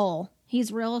beanpole.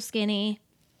 He's real skinny.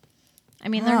 I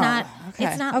mean, they're not,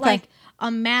 it's not like a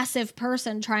massive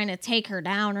person trying to take her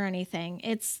down or anything.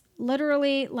 It's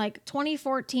literally like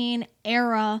 2014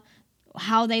 era,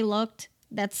 how they looked.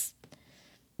 That's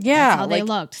how they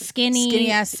looked.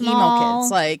 Skinny ass small, emo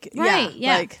kids. Like, right,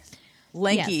 yeah. like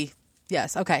lanky.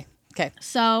 Yes. Okay.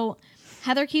 So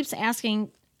Heather keeps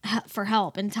asking for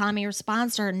help, and Tommy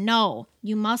responds to her, no,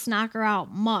 you must knock her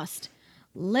out. Must.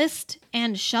 List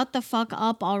and shut the fuck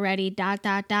up already, ...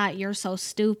 You're so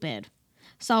stupid.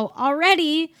 So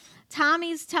already,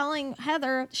 Tommy's telling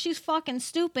Heather she's fucking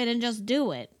stupid and just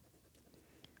do it.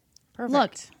 Perfect.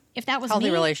 Look, if that was healthy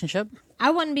me, relationship. I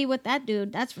wouldn't be with that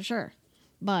dude, that's for sure.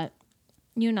 But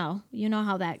you know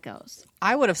how that goes.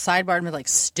 I would have sidebarred and been like,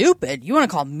 stupid? You want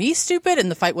to call me stupid?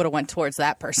 And the fight would have went towards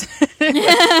that person.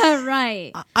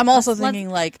 Right. I'm also thinking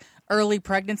like early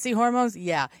pregnancy hormones.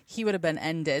 Yeah, he would have been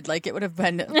ended. Like it would have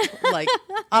been like,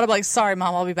 I'd have been like, sorry,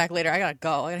 mom, I'll be back later. I gotta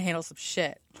go. I gotta handle some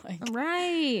shit. Like,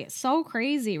 right. So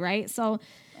crazy, right? So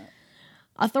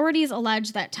authorities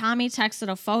allege that Tommy texted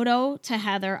a photo to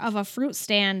Heather of a fruit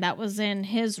stand that was in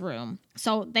his room.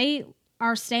 So they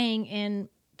are staying in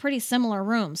pretty similar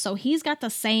rooms. So he's got the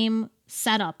same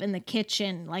setup in the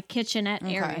kitchen, like kitchenette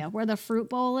area where the fruit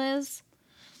bowl is.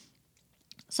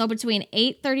 So between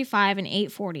 8:35 and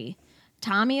 8:40,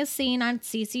 Tommy is seen on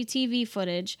CCTV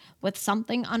footage with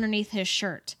something underneath his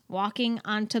shirt, walking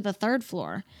onto the third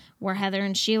floor where Heather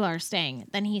and Sheila are staying.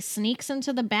 Then he sneaks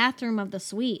into the bathroom of the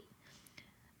suite.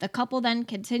 The couple then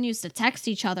continues to text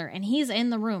each other, and he's in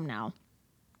the room now.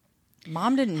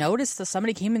 mom didn't notice that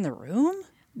somebody came in the room?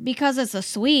 Because it's a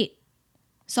suite.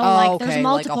 So, there's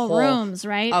multiple like rooms,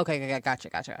 right? Okay,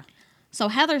 gotcha. So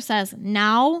Heather says,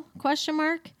 now, ?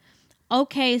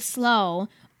 Okay, slow,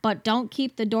 but don't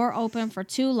keep the door open for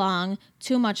too long.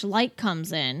 Too much light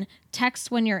comes in.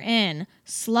 Text when you're in.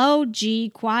 Slow, G,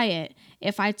 quiet.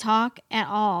 If I talk at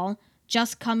all,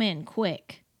 just come in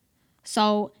quick.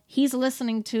 So he's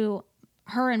listening to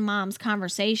her and mom's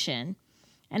conversation.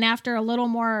 And after a little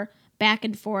more back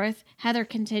and forth, Heather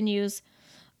continues,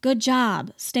 good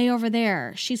job. Stay over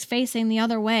there. She's facing the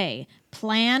other way.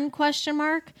 Plan? ?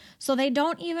 So they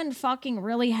don't even fucking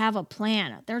really have a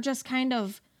plan. They're just kind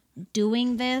of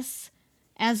doing this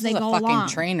as they go along.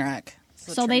 Fucking train wreck.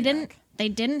 So they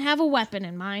didn't have a weapon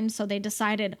in mind. So they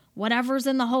decided whatever's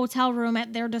in the hotel room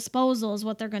at their disposal is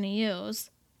what they're going to use.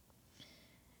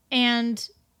 And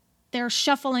they're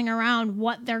shuffling around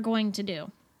what they're going to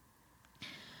do.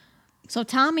 So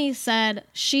Tommy said,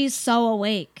 she's so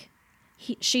awake.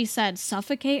 She said,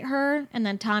 suffocate her. And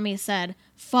then Tommy said,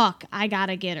 fuck, I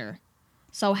gotta get her.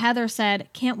 So Heather said,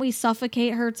 can't we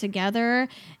suffocate her together?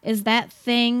 Is that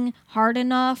thing hard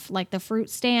enough, like the fruit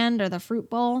stand or the fruit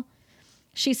bowl?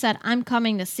 She said, I'm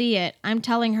coming to see it. I'm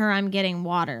telling her I'm getting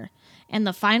water. And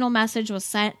the final message was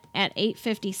sent at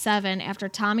 8:57 after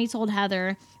Tommy told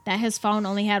Heather that his phone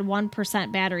only had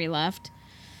 1% battery left.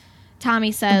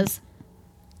 Tommy says,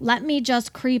 let me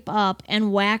just creep up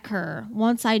and whack her.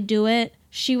 Once I do it,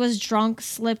 she was drunk,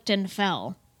 slipped, and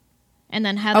fell. And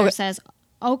then Heather says,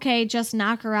 okay, just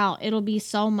knock her out. It'll be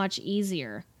so much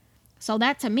easier. So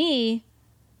that, to me,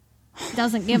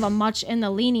 doesn't give them much in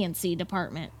the leniency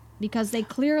department. Because they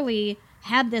clearly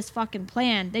had this fucking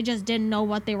plan. They just didn't know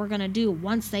what they were going to do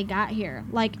once they got here.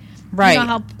 Like, you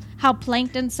know how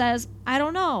Plankton says, I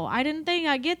don't know. I didn't think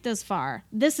I'd get this far.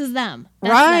 This is them.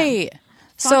 That's right. Them.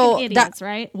 So idiots,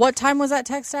 right? What time was that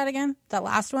text at again? That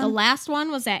last one? The last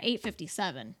one was at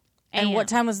 8:57. And what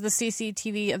time was the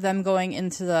CCTV of them going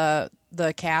into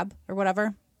the cab or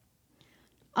whatever?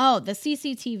 Oh, the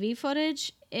CCTV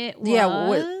footage? It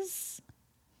was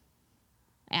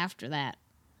after that.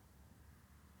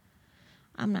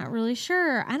 I'm not really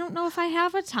sure. I don't know if I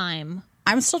have a time.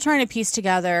 I'm still trying to piece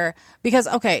together because,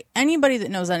 okay, anybody that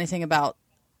knows anything about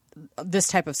this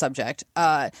type of subject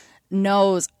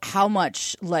knows how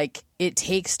much like it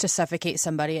takes to suffocate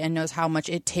somebody and knows how much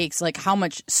it takes, like how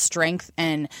much strength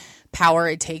and power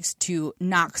it takes to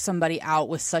knock somebody out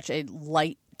with such a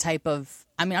light type of,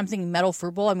 I mean, I'm thinking metal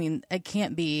fruit bowl. I mean, it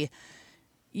can't be,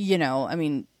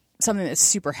 something that's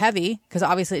super heavy because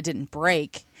obviously it didn't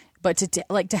break. But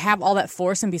to have all that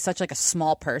force and be such like a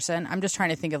small person, I'm just trying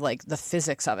to think of like the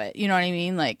physics of it. You know what I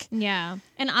mean? Like, yeah.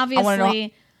 And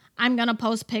obviously, I'm going to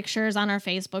post pictures on our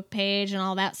Facebook page and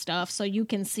all that stuff so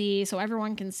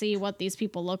everyone can see what these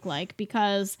people look like,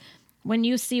 because when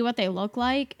you see what they look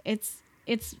like, it's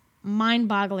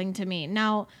mind-boggling to me.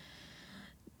 Now,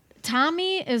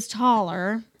 Tommy is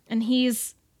taller, and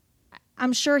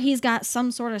I'm sure he's got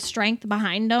some sort of strength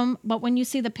behind him, but when you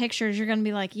see the pictures, you're going to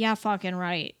be like, yeah, fucking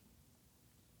right.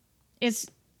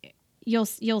 You'll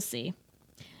see.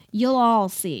 You'll all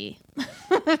see.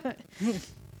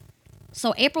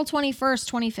 So April 21st,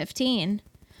 2015,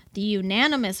 the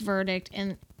unanimous verdict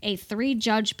in a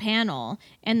 3-judge panel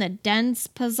in the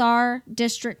Denpasar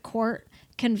District Court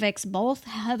convicts both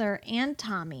Heather and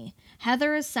Tommy.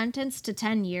 Heather is sentenced to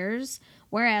 10 years,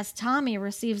 whereas Tommy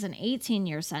receives an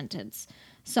 18-year sentence.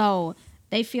 So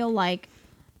they feel like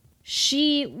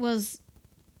she was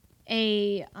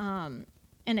an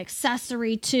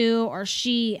accessory to, or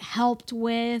she helped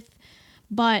with,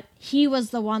 but he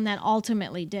was the one that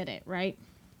ultimately did it, right?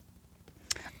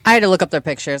 I had to look up their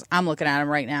pictures. I'm looking at them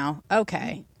right now.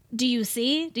 Okay. Do you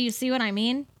see what I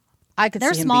mean? I could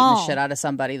They're see him small. beating the shit out of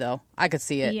somebody, though. I could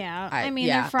see it. Yeah. I mean,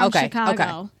 they're from Chicago.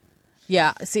 Okay.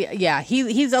 Yeah. See, yeah,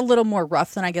 he's a little more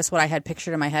rough than I guess what I had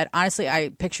pictured in my head. Honestly,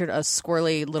 I pictured a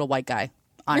squirrely little white guy,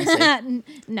 honestly.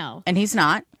 No. And he's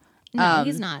not. No,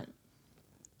 he's not.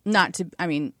 Not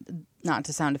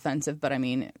to sound offensive, but I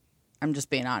mean, I'm just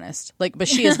being honest. Like, but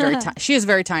she is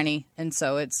very tiny, and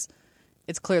so it's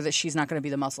clear that she's not going to be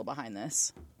the muscle behind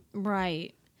this.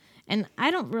 Right. And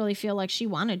I don't really feel like she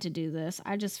wanted to do this.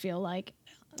 I just feel like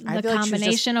the feel like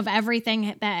combination of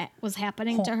everything that was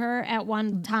happening to her at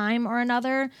one time or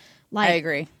another, like, I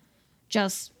agree,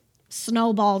 just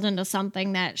snowballed into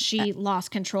something that she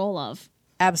lost control of.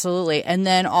 Absolutely. And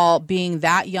then all being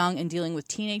that young and dealing with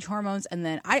teenage hormones. And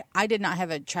then I did not have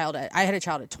a child. I had a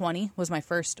child at 20 was my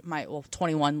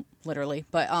 21 literally,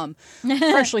 but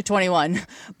freshly 21.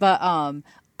 But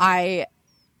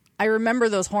I remember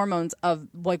those hormones of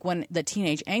like when the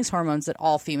teenage angst hormones that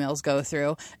all females go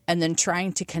through, and then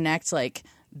trying to connect like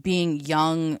being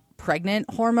young,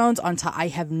 pregnant hormones onto, I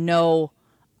have no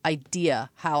idea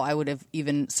how I would have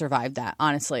even survived that,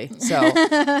 honestly. So,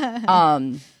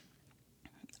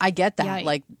 I get that, Yeah.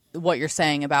 like what you're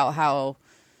saying about how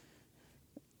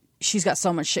she's got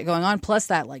so much shit going on, plus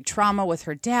that like trauma with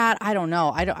her dad. I don't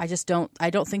know. I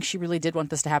don't think she really did want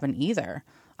this to happen either.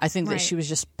 I think that she was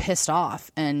just pissed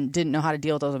off and didn't know how to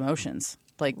deal with those emotions.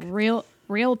 Like Real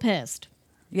pissed.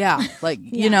 yeah, like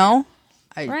you know,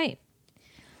 Right.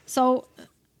 So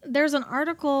there's an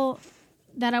article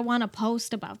that I want to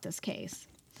post about this case.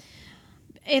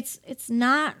 It's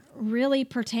not really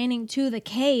pertaining to the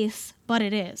case, but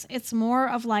it is. It's more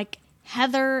of like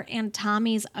Heather and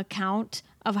Tommy's account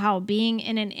of how being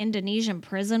in an Indonesian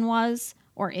prison was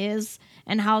or is,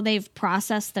 and how they've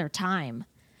processed their time.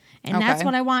 And that's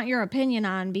what I want your opinion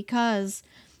on, because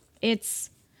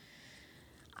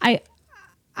I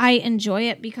enjoy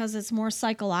it because it's more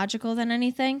psychological than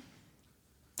anything.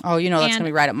 Oh, you know, that's going to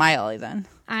be right up my alley then.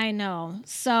 I know.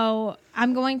 So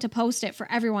I'm going to post it for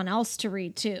everyone else to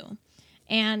read too.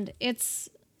 And it's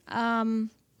an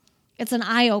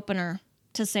eye opener,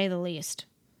 to say the least.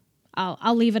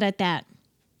 I'll leave it at that.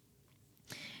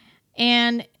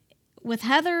 And with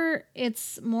Heather,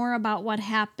 it's more about what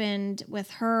happened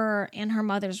with her and her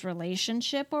mother's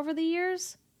relationship over the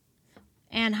years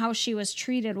and how she was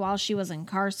treated while she was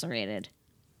incarcerated.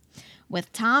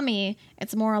 With Tommy,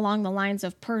 it's more along the lines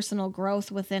of personal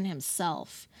growth within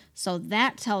himself. So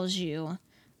that tells you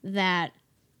that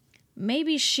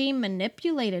maybe she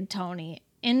manipulated Tommy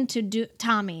into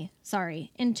doing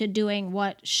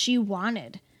what she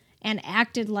wanted and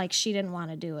acted like she didn't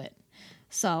want to do it.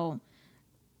 So,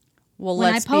 well,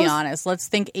 let's be honest. Let's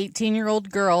think 18-year-old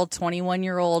girl,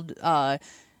 21-year-old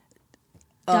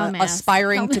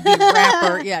aspiring to be a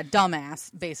rapper. Yeah,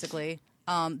 dumbass, basically.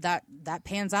 That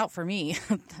pans out for me.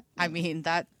 I mean,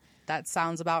 that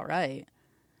sounds about right.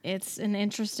 It's an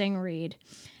interesting read.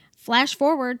 Flash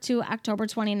forward to October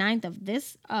 29th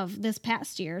of this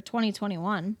past year,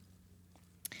 2021.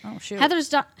 Oh, shoot.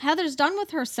 Heather's done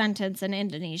with her sentence in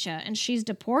Indonesia, and she's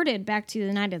deported back to the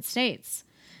United States.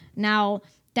 Now,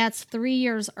 that's 3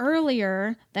 years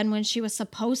earlier than when she was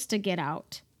supposed to get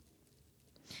out.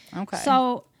 Okay.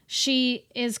 So she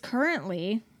is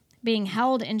currently being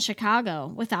held in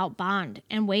Chicago without bond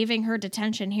and waiving her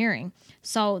detention hearing.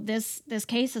 So this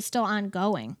case is still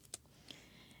ongoing.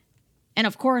 And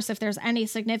of course, if there's any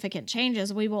significant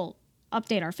changes, we will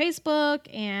update our Facebook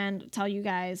and tell you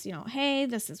guys, hey,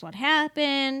 this is what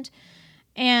happened.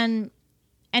 And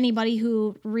anybody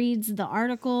who reads the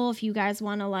article, if you guys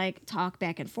want to like talk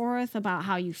back and forth about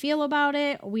how you feel about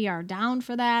it, we are down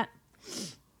for that.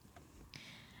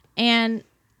 And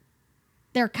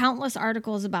there are countless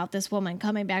articles about this woman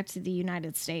coming back to the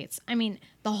United States. I mean,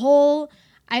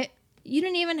 you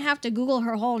didn't even have to Google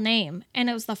her whole name, and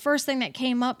it was the first thing that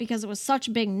came up because it was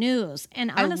such big news.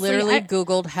 And honestly, I literally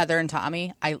Googled Heather and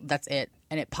Tommy. That's it,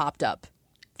 and it popped up.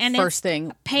 And first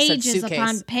thing, pages Suitcase.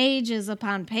 upon pages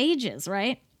upon pages,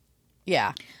 right?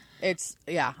 Yeah, I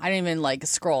didn't even like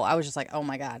scroll. I was just like, oh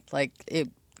my god, like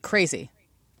crazy,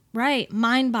 right?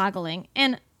 Mind-boggling.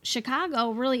 And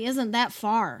Chicago really isn't that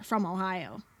far from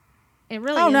Ohio. It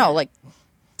really isn't. No, like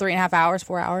 3.5 hours,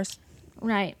 4 hours.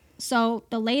 Right. So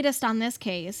the latest on this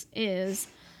case is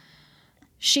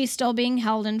she's still being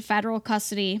held in federal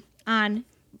custody on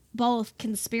both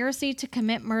conspiracy to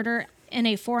commit murder in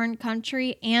a foreign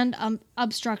country and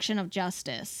obstruction of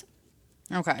justice.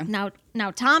 Okay.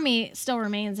 Now Tommy still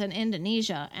remains in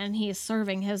Indonesia, and he's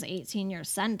serving his 18-year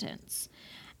sentence.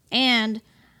 And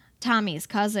Tommy's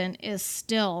cousin is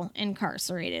still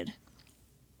incarcerated.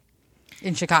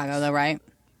 In Chicago, though, right?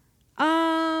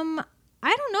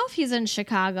 I don't know if he's in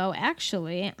Chicago,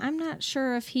 actually. I'm not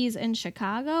sure if he's in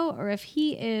Chicago or if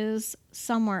he is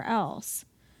somewhere else.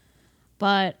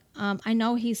 But I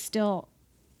know he's still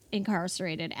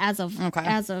incarcerated as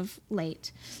of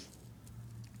late.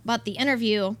 But the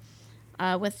interview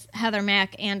with Heather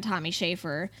Mack and Tommy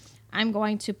Schaefer, I'm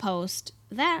going to post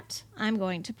that. I'm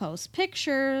going to post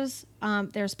pictures.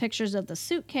 There's pictures of the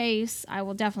suitcase. I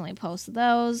will definitely post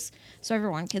those so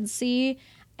everyone can see.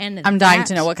 And I'm dying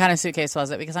to know, what kind of suitcase was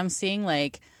it? Because I'm seeing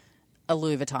like a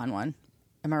Louis Vuitton one.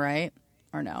 Am I right?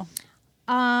 Or no?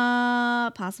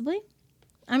 Possibly.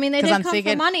 I mean, they did come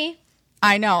for money.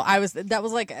 I know. That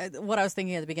was like what I was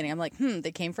thinking at the beginning. I'm like,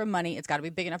 they came from money. It's got to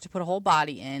be big enough to put a whole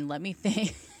body in. Let me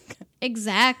think.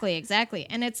 Exactly.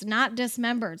 And it's not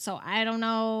dismembered, so I don't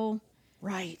know.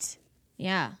 Right.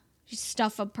 Yeah. You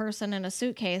stuff a person in a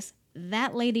suitcase.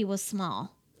 That lady was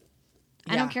small.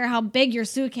 I don't care how big your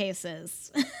suitcase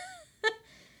is.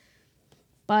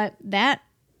 But that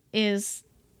is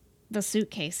the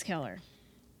suitcase killer.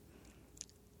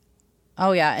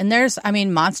 Oh, yeah.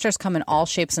 And monsters come in all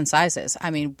shapes and sizes.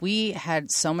 I mean, we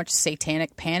had so much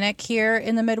satanic panic here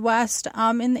in the Midwest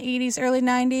in the 80s, early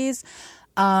 90s.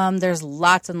 There's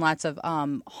lots and lots of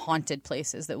haunted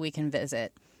places that we can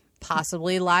visit.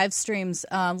 Possibly live streams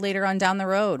later on down the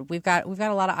road. We've got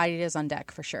a lot of ideas on deck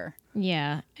for sure.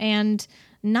 Yeah. And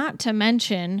not to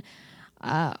mention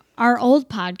our old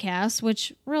podcast,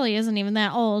 which really isn't even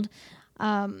that old,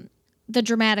 the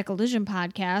Dramatic Illusion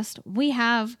podcast. We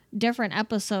have different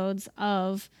episodes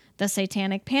of the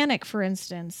Satanic Panic, for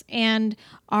instance, and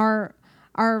our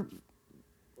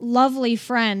lovely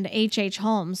friend H.H.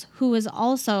 Holmes, who is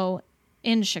also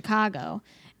in Chicago.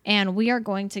 And we are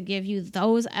going to give you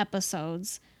those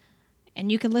episodes,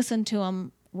 and you can listen to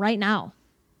them right now.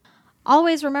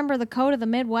 Always remember the code of the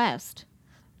Midwest.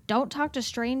 Don't talk to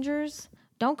strangers.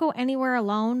 Don't go anywhere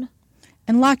alone.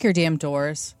 And lock your damn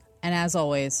doors. And as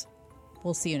always,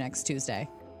 we'll see you next Tuesday.